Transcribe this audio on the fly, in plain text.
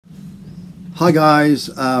Hi guys,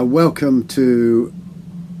 welcome to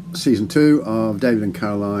season 2 of David and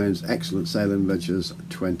Caroline's Excellent Sailing Adventures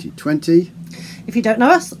 2020. If you don't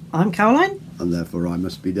know us, I'm Caroline. And therefore I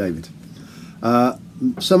must be David.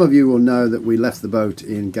 Some of you will know that we left the boat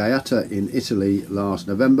in Gaeta in Italy last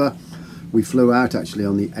November. We flew out actually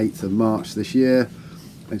on the 8th of March this year.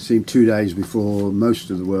 It seemed 2 days before most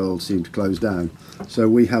of the world seemed to close down. So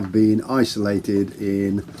we have been isolated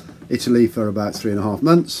in Italy for about 3.5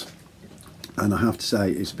 months. And I have to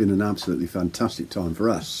say it's been an absolutely fantastic time for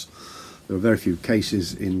us. There were very few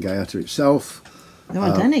cases in Gaeta itself. There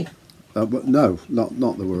weren't any. But no, not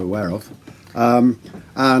that we're aware of. And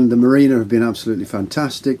the marina have been absolutely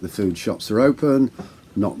fantastic. The food shops are open.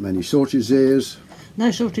 Not many shortages.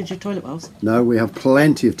 No shortage of toilet rolls. No, we have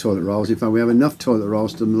plenty of toilet rolls. In fact, we have enough toilet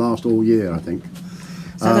rolls to last all year, I think.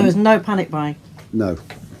 So there was no panic buying? No.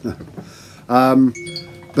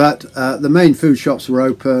 But the main food shops were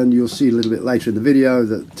open. You'll see a little bit later in the video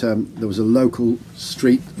that there was a local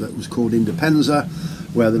street that was called Independenza,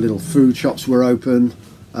 where the little food shops were open.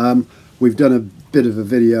 We've done a bit of a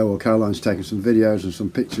video, or Caroline's taken some videos and some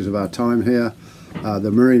pictures of our time here.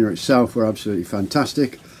 The marina itself were absolutely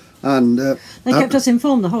fantastic. And they kept us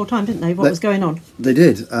informed the whole time, didn't they, what was going on? They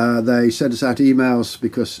did. They sent us out emails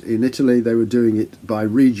because in Italy they were doing it by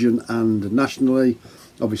region and nationally.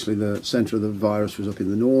 Obviously the centre of the virus was up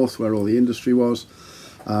in the north where all the industry was,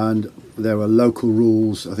 and there were local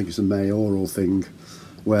rules. I think it's a mayoral thing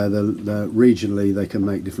where the regionally they can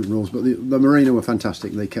make different rules, but the marina were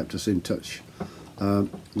fantastic. They kept us in touch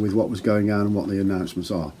with what was going on and what the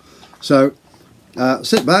announcements are. So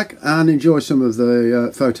sit back and enjoy some of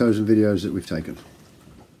the photos and videos that we've taken.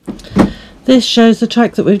 This shows the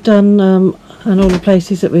track that we've done and all the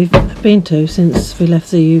places that we've been to since we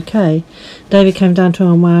left the UK. David came down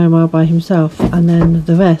to Mile by himself, and then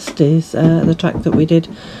the rest is the track that we did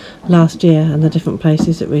last year and the different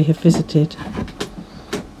places that we have visited.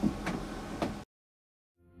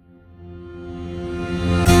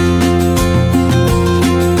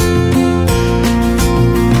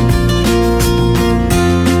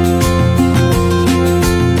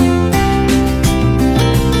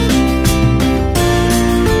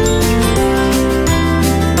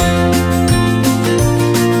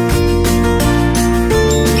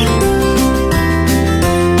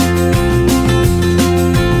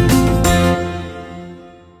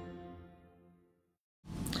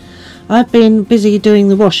 I've been busy doing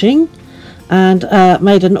the washing and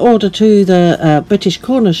made an order to the British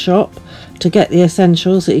corner shop to get the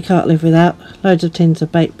essentials that you can't live without. Loads of tins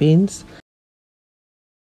of baked beans.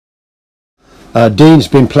 Dean's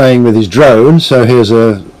been playing with his drone, so here's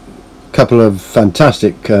a couple of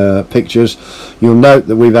fantastic pictures. You'll note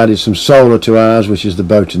that we've added some solar to ours, which is the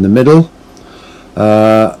boat in the middle,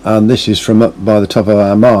 and this is from up by the top of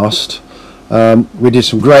our mast. We did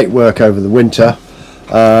some great work over the winter.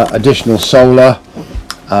 Additional solar.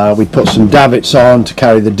 We put some davits on to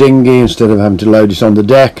carry the dinghy instead of having to load it on the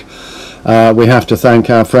deck. We have to thank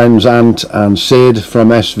our friends Ant and Sid from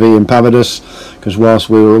SV in Pavadus, because whilst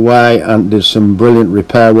we were away, Ant did some brilliant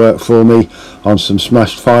repair work for me on some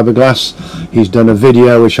smashed fiberglass. He's done a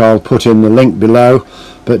video which I'll put in the link below,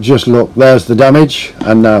 but just look, there's the damage,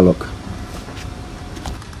 and now look.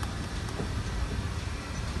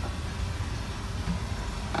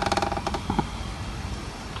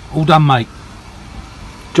 All done, mate.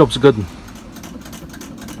 Job's a good one.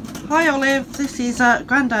 Hi Olive, this is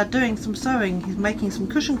Grandad doing some sewing. He's making some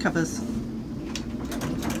cushion covers.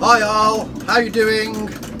 Hi all, how you doing?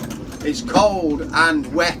 It's cold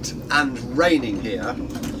and wet and raining here,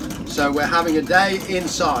 so we're having a day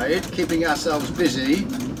inside, keeping ourselves busy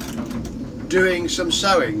doing some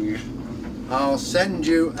sewing. I'll send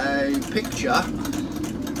you a picture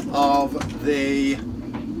of the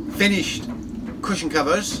finished cushion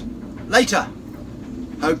covers later.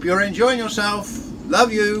 Hope you're enjoying yourself.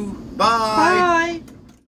 Love you. Bye.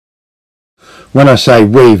 Bye. When I say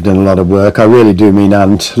we've done a lot of work, I really do mean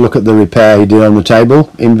Ant. Look at the repair he did on the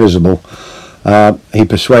table. Invisible. He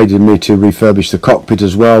persuaded me to refurbish the cockpit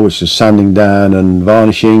as well, which is sanding down and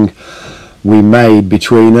varnishing. We made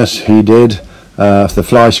between us, he did, the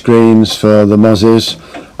fly screens for the muzzes.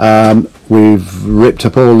 We've ripped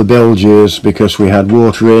up all the bilges because we had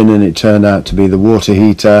water in, and it turned out to be the water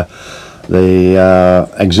heater, the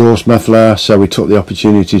exhaust muffler, so we took the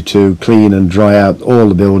opportunity to clean and dry out all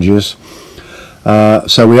the bilges.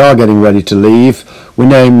 So we are getting ready to leave. We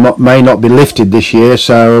may not be lifted this year,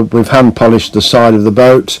 so we've hand polished the side of the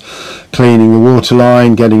boat, cleaning the water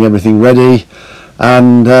line, getting everything ready,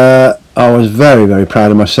 and I was very, very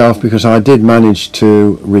proud of myself because I did manage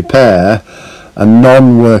to repair a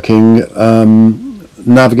non-working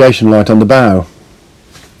navigation light on the bow.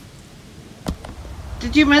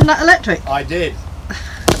 Did you mend that electric? I did.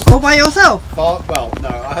 All by yourself? Well, no,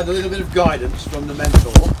 I had a little bit of guidance from the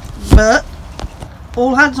mentor. But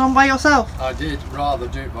all hands on by yourself? I did rather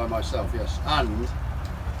do it by myself, yes. And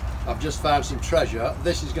I've just found some treasure.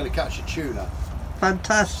 This is going to catch a tuna.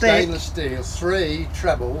 Fantastic. Stainless steel, 3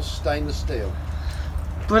 trebles, stainless steel.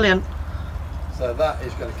 Brilliant. So that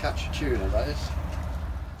is going to catch a tuna, that is.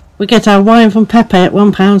 We get our wine from Pepe at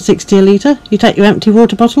 £1.60 a litre. You take your empty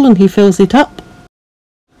water bottle and he fills it up.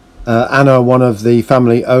 Anna, one of the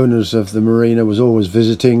family owners of the marina, was always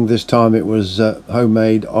visiting. This time it was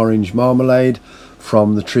homemade orange marmalade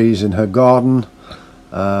from the trees in her garden.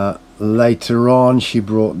 Later on she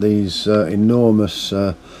brought these enormous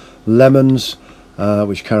lemons,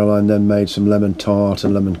 which Caroline then made some lemon tart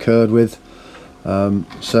and lemon curd with.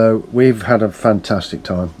 So we've had a fantastic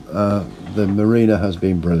time. The marina has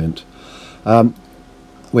been brilliant.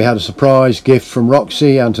 We had a surprise gift from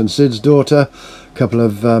Roxy, Ant and Sid's daughter, a couple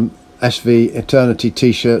of SV Eternity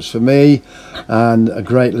t-shirts for me and a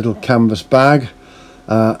great little canvas bag.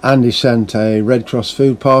 Andy sent a Red Cross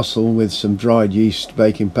food parcel with some dried yeast,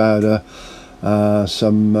 baking powder,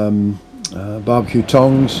 some barbecue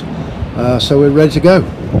tongs, so we're ready to go.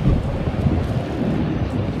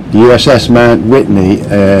 The USS Mount Whitney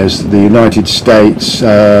is the United States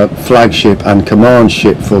flagship and command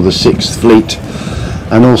ship for the 6th Fleet,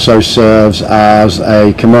 and also serves as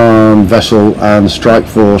a command vessel and strike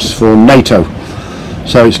force for NATO.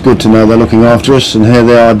 So it's good to know they're looking after us, and here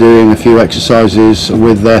they are doing a few exercises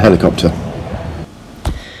with their helicopter.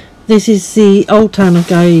 This is the old town of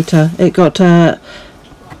Gaeta. It got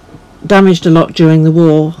damaged a lot during the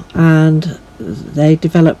war, and they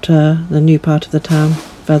developed the new part of the town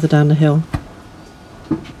further down the hill.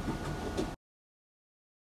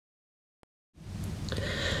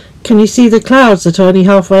 Can you see the clouds that are only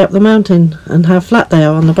halfway up the mountain and how flat they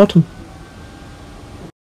are on the bottom?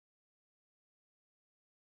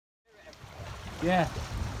 Yeah.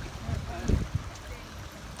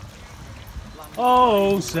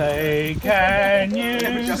 Oh, say, can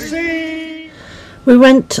you see? We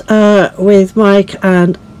went with Mike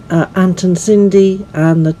and Ant and Cindy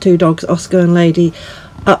and the 2 dogs, Oscar and Lady,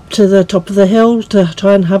 up to the top of the hill to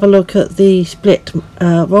try and have a look at the split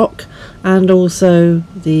rock and also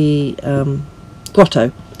the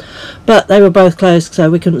grotto. But they were both closed,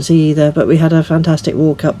 so we couldn't see either, but we had a fantastic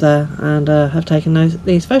walk up there and have taken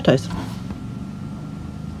these photos.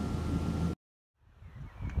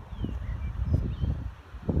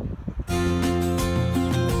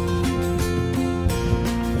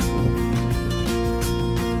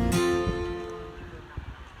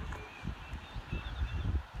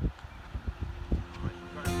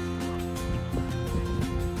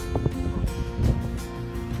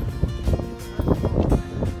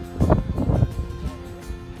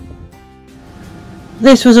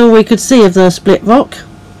 This was all we could see of the split rock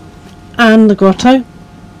and the grotto.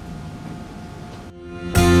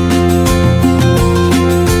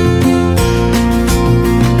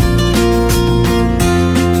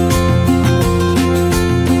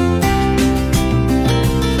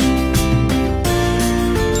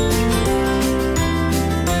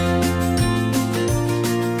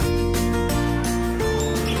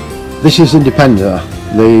 This is Independa,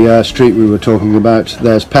 the street we were talking about.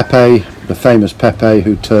 There's Pepe, the famous Pepe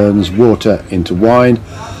who turns water into wine.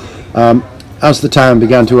 As the town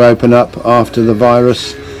began to open up after the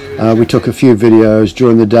virus, we took a few videos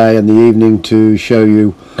during the day and the evening to show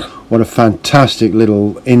you what a fantastic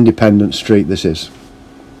little independent street this is.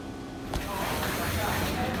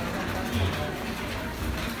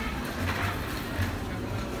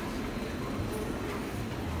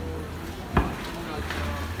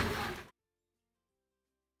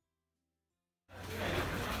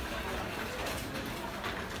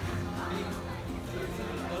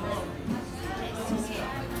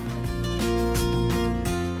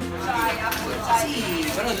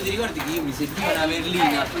 Però tu ti ricordi che io mi sentivo una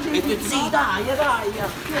berlina e tu sì dai dai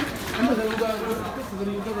la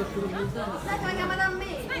chiamata a me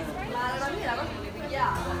la mia la cosa che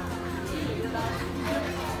pigliava.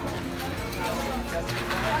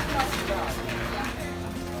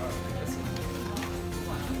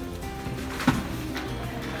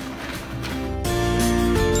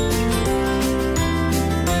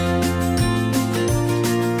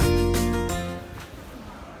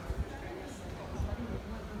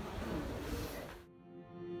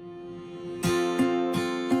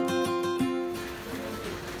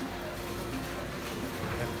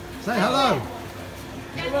 Say hello.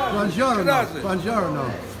 Buongiorno.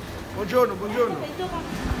 Buongiorno. Buongiorno, buongiorno.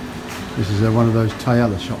 This is one of those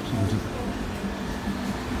Tayala shops, isn't it?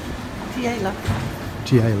 Gaeta.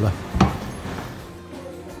 Gaeta.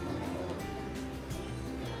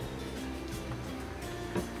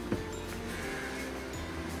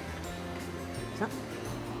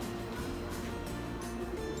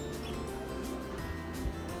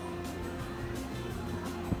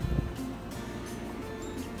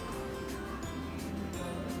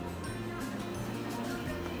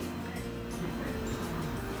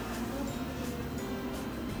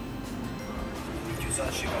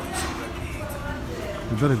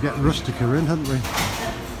 We better get Rustica in, hadn't we?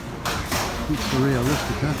 Pizzeria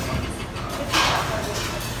Rustica.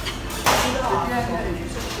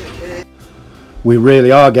 We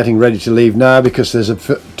really are getting ready to leave now because there's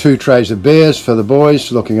 2 trays of beers for the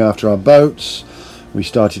boys looking after our boats. We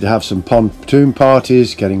started to have some pontoon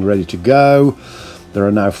parties, getting ready to go. There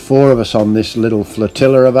are now 4 of us on this little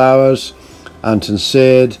flotilla of ours. Anton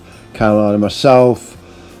Sid, Caroline and myself,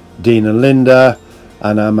 Dean and Linda,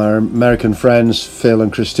 and our American friends Phil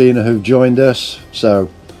and Christina who've joined us. So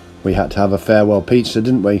we had to have a farewell pizza,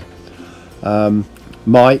 didn't we?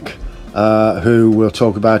 Mike, who we'll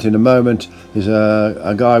talk about in a moment, is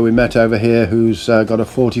a guy we met over here who's got a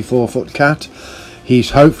 44-foot cat. He's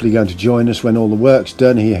hopefully going to join us when all the work's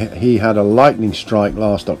done. He had a lightning strike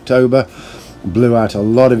last October, blew out a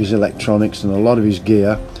lot of his electronics and a lot of his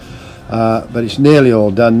gear, but it's nearly all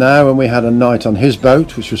done now, and we had a night on his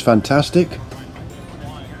boat which was fantastic.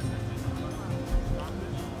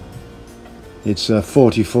 It's a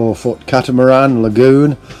 44-foot catamaran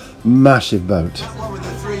lagoon, massive boat. What were the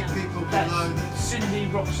 3 people below? Cindy,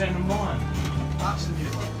 Roxanne and mine. That's new.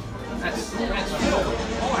 That's Phil.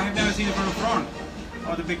 Oh, I have never seen it from the front.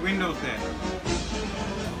 Oh, the big windows there.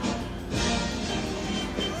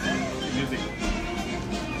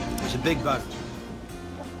 It's a big boat.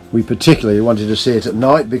 We particularly wanted to see it at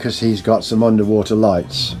night because he's got some underwater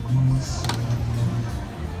lights.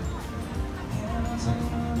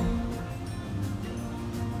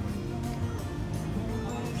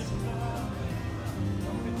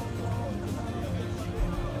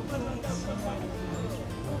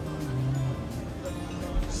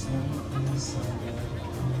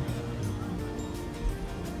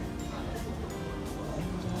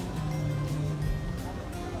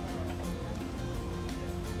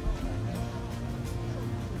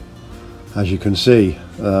 As you can see,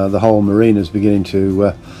 the whole marina is beginning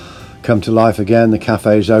to come to life again. The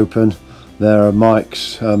cafe's open. There are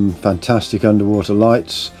Mike's fantastic underwater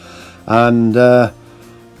lights, and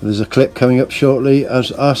there's a clip coming up shortly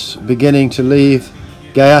as us beginning to leave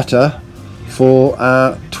Gaeta for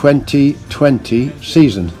our 2020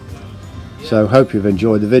 season. So hope you've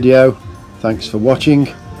enjoyed the video. Thanks for watching,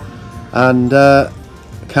 and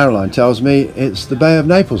Caroline tells me it's the Bay of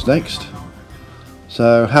Naples next.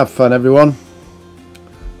 So have fun everyone,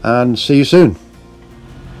 and see you soon.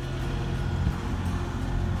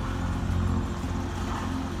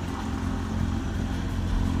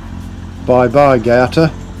 Bye bye Gaeta.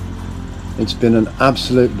 It's been an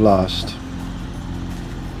absolute blast.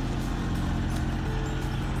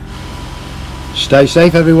 Stay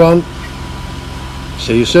safe everyone.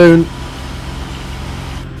 See you soon.